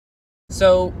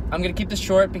So I'm gonna keep this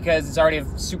short because it's already a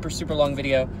super long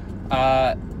video.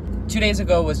 2 days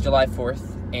ago was July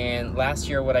 4th, and last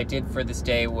year what I did for this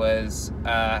day was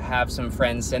have some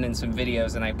friends send in some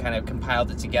videos, and I kind of compiled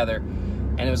it together,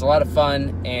 and it was a lot of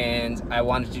fun, and I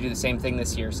wanted to do the same thing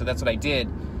this year, so that's what I did.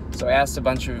 So I asked a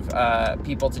bunch of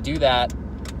people to do that,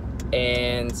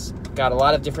 and got a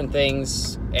lot of different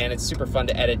things, and it's super fun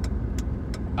to edit.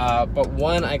 But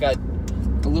one I got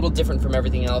a little different from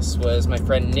everything else was my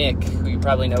friend Nick, who you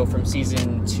probably know from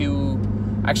season 2,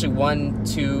 actually 1,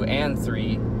 2, and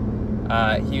 3.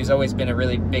 He's always been a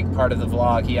really big part of the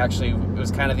vlog. He actually was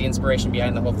kind of the inspiration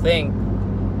behind the whole thing,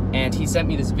 and he sent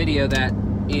me this video that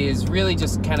is really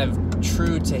just kind of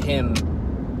true to him,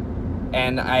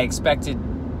 and I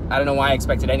don't know why I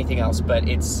expected anything else, but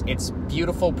it's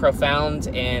beautiful, profound,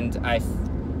 and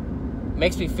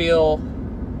makes me feel,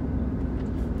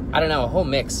 I don't know, a whole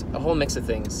mix of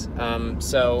things.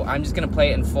 So I'm just gonna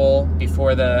play it in full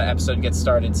before the episode gets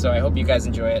started. So I hope you guys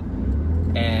enjoy it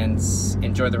and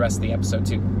enjoy the rest of the episode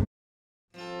too.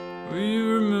 Will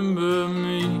you remember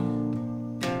me?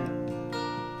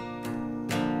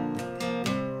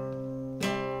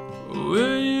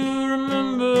 Will you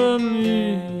remember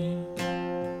me?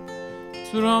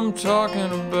 That's what I'm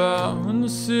talking about. When the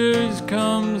series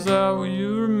comes out, will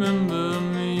you remember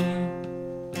me?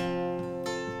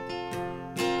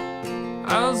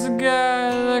 I was the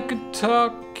guy that could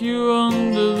talk you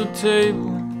under the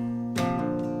table.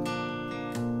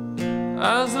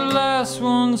 I was the last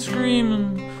one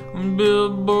screaming when Bill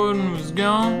Borden was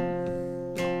gone.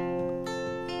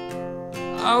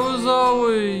 I was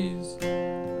always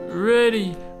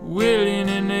ready, willing,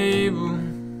 and able.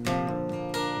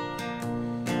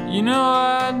 You know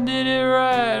I did it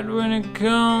right when it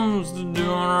comes to doing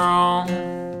wrong.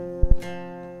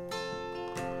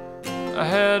 I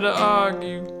had to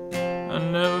argue, I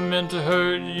never meant to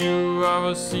hurt you. I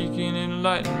was seeking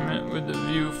enlightenment with a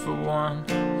view for one.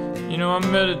 You know I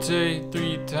meditate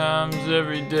 3 times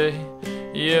every day,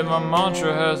 yeah, my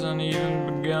mantra hasn't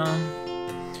even begun.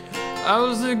 I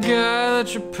was the guy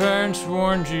that your parents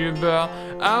warned you about.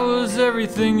 I was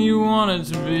everything you wanted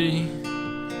to be.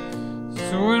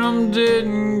 So when I'm dead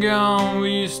and gone, will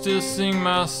you still sing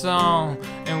my song?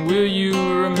 And will you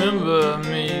remember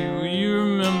me? Will you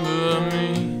remember me?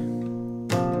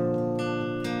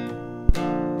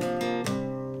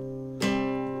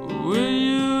 Will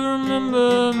you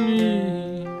remember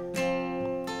me?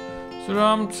 That's what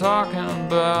I'm talking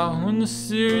about. When the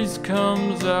series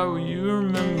comes out, will you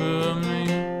remember me?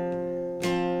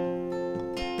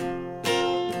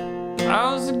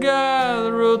 I was the guy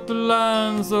that wrote the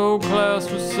lines the whole class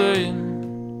was saying.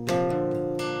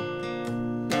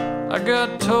 I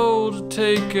got told to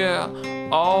take out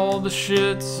all the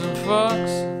shits and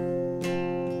fucks.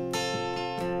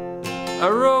 I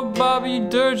wrote Bobby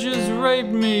Durges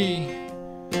raped me,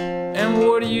 and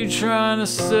what are you trying to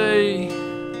say?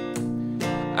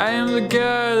 I am the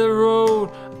guy that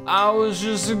wrote I was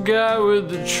just a guy with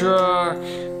the truck.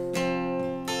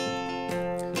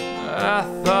 I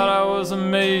thought I was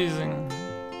amazing,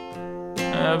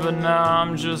 but now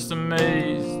I'm just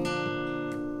amazed.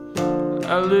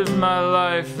 I lived my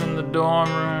life in the dorm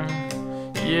room,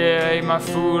 yeah, I ate my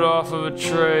food off of a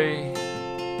tray.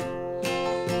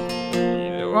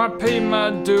 You know, I paid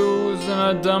my dues and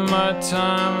I done my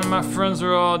time, and my friends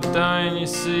are all dying, you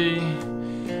see.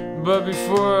 But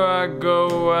before I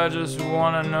go, I just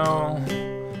wanna know,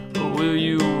 will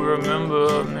you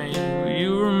remember me? Will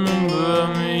you remember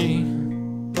me?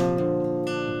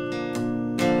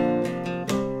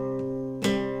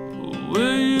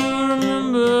 Will you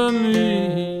remember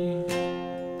me?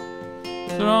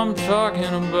 That's what I'm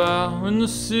talking about. When the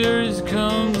series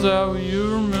comes out, will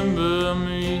you remember me?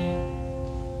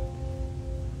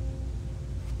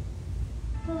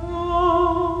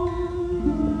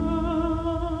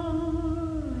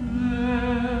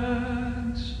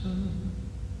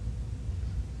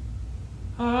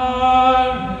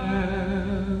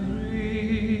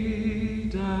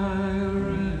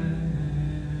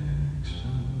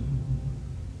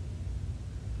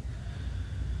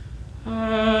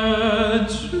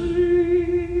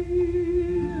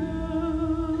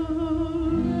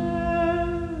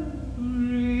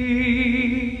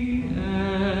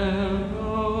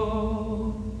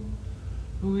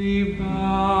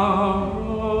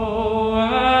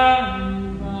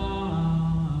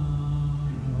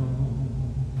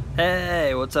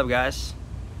 Hey, what's up guys?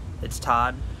 It's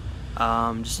Todd.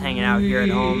 Just hanging out here at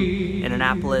home in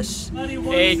Annapolis.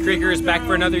 Hey, Krieger is back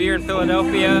for another year in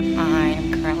Philadelphia. I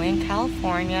am currently in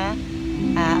California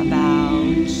at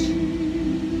about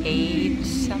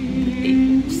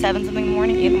 7 something in the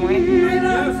morning, 8 in the morning.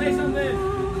 Say something.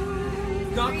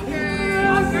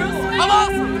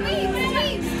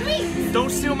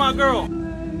 with my girl.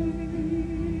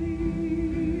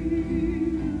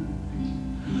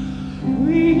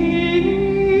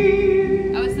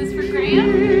 Oh, is this for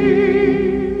Graham?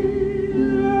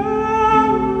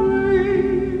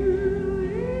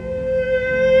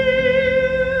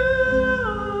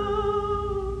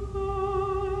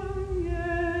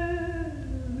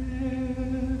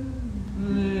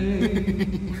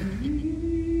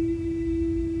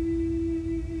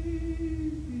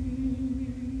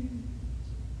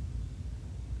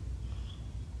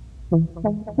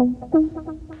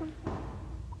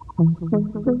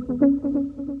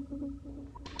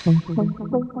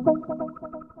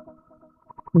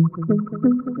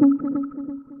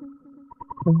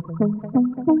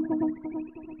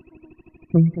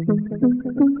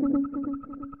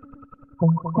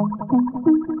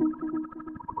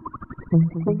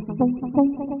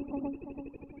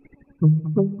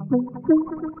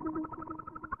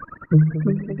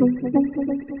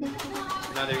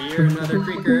 Another year, another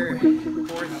creaker.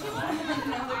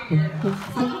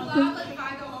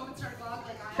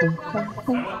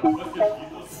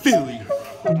 Philly.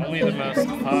 Only the most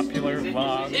popular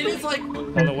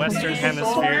vlog on the Western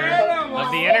Hemisphere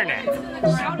of the internet.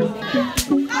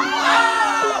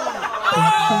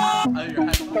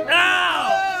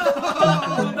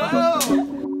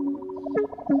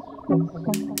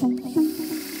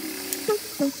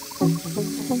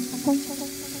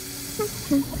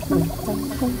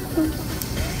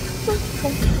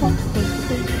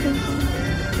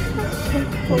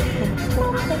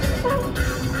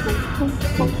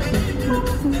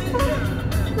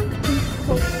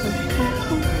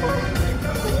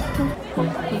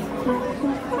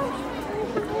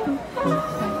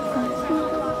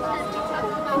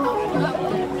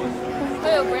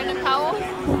 Oh, Brandon Powell.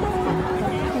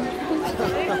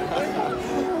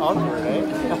 Awkward, eh?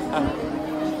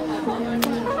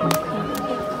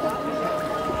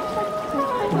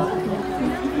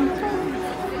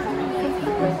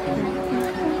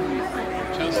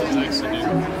 Chelsea texted you.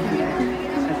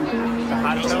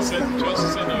 Chelsea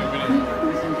sent you a video.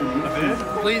 A bit?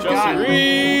 Please, Chelsea God.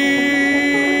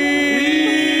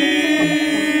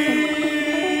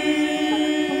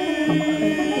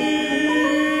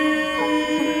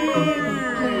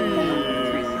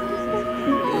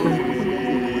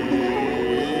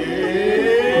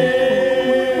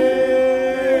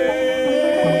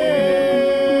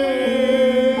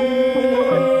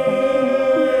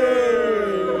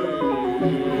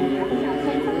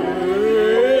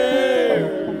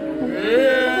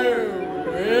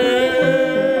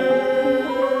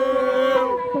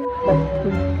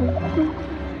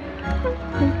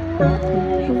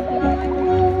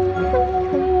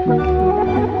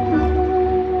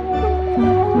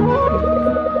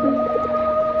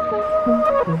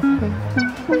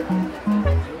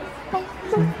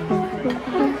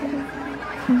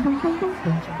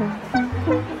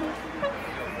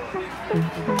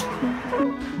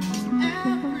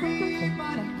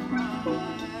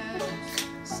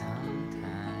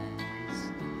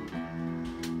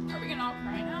 Are we gonna all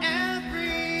cry now?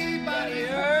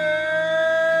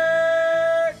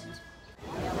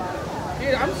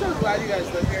 Dude, I'm so glad you guys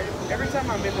live here. Every time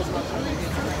I'm in this house, I'm in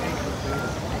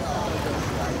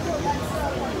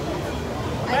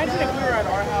Imagine if we were at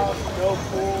our house, no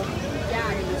pool.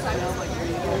 Yeah, you just smell like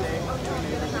rain all day.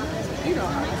 You know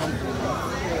how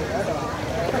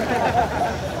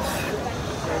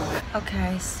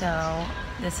Okay, so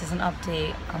this is an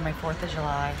update on my 4th of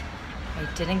July. I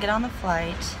didn't get on the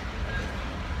flight,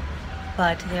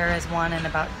 but there is one in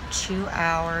about 2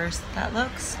 hours that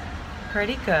looks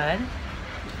pretty good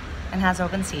and has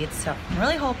open seats. So I'm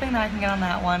really hoping that I can get on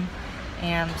that one.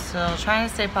 And I'm still trying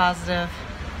to stay positive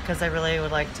because I really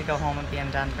would like to go home and be in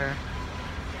Denver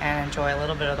and enjoy a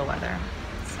little bit of the weather.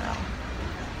 So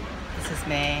this is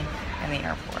me in the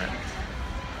airport.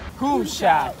 Coom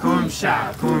shot. Coom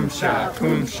shot, coom shot,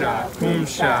 coom shot, coom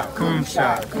shot, coom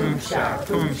shot, coom shot,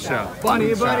 coom shot.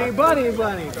 Bunny, bunny, bunny,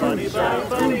 bunny. Bunny, bunny,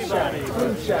 bunny, bunny.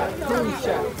 Coom shot, coom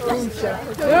shot, coom shot.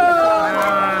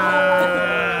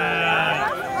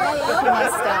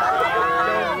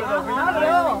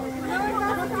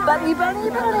 Bunny, bunny,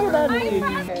 bunny, bunny.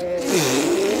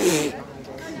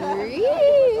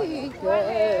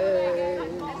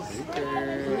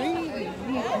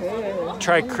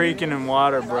 Try creaking in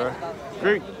water, bro.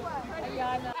 Creak.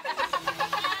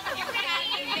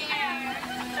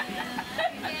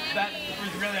 That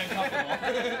was really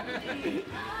uncomfortable.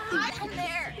 I'm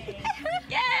there.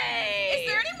 Yay! Is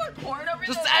there any more corn over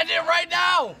Just there? end it right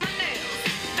now.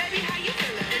 Baby, how you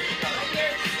feeling? Baby, how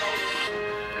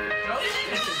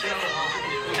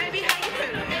you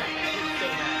feeling?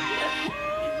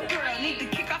 Girl, need to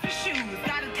kick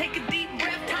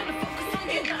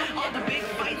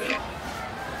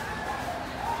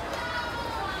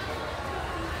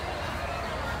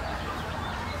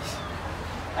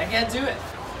I can't do it.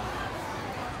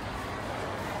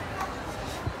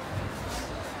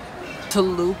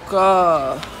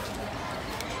 Toluca.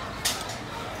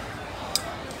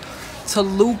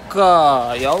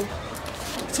 Toluca, yo.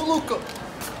 Toluca.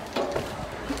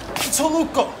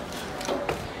 Toluca.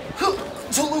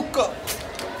 Toluca.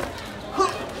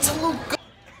 Toluca.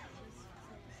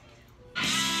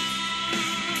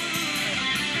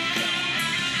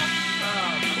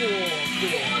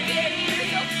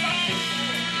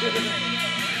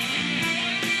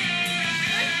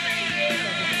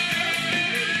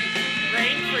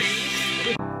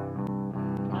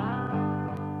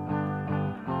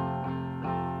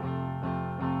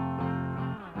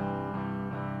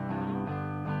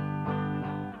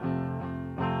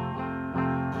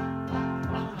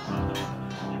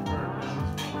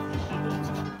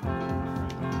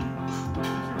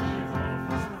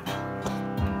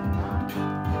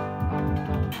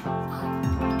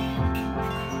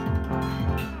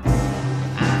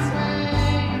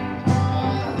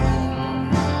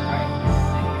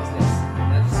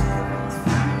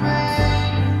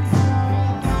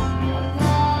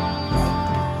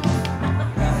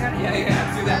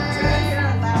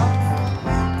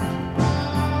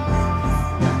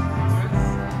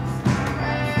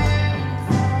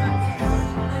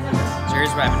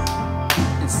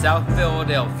 In South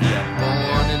Philadelphia,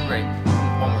 born and raised.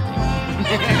 One more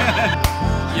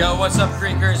time. Yo, what's up,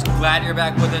 Creekers? Glad you're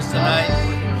back with us tonight.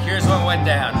 Here's what went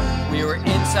down. We were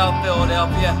in South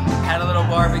Philadelphia, had a little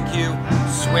barbecue,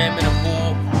 swam in a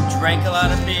pool, drank a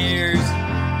lot of beers,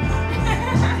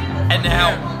 and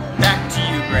now back to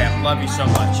you, Graham. Love you so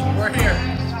much. We're here.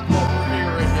 We're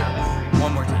here right now.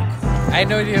 One more time. I had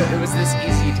no idea it was this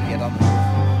easy to get on the roof.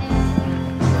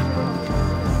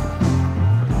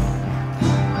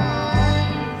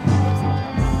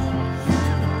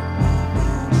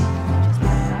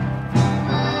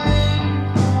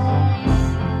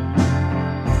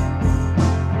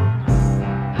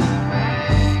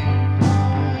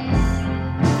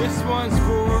 This one's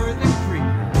for the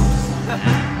creepers.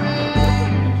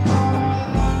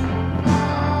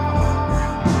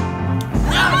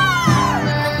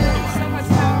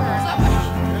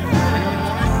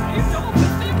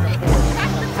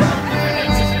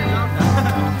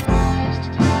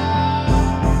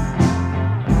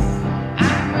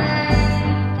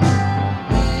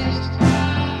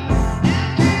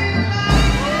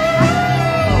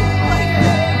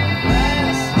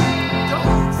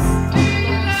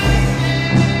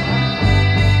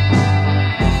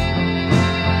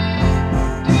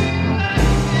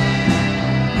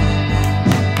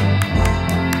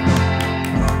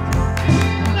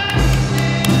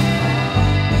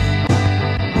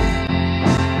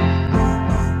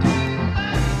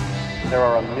 There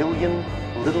are a million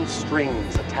little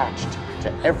strings attached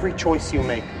to every choice you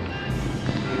make.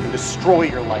 You can destroy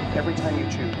your life every time you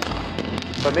choose.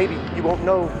 But maybe you won't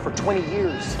know for 20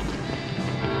 years.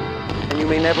 And you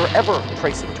may never ever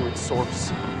trace it to its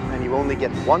source. And you only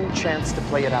get one chance to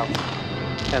play it out.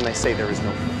 And they say there is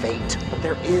no fate, but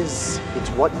there is. It's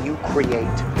what you create.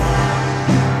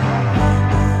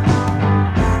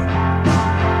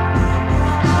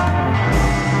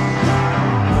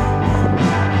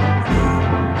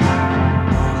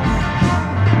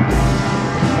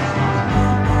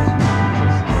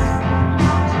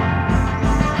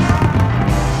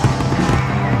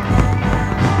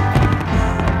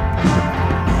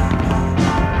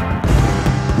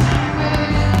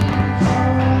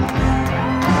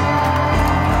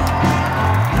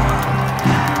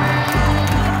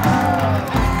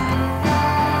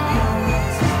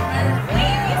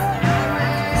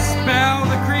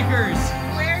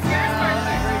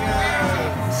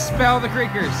 Spell the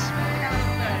Creekers.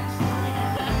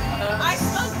 I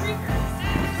spell Creekers.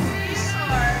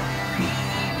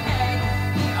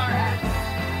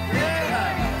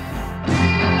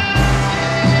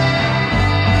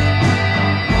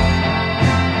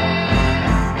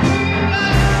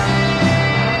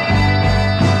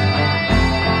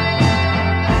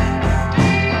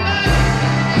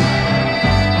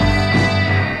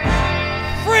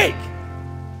 Freak!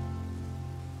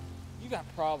 You got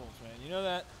problems, man. You know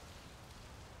that?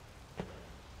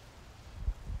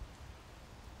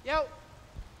 Yo.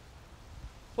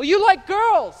 Well, you like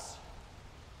girls.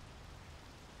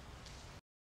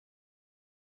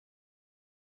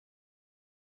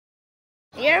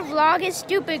 Your vlog is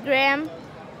stupid, Graham.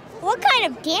 What kind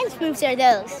of dance moves are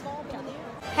those?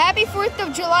 Happy 4th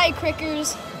of July,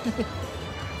 Crickers.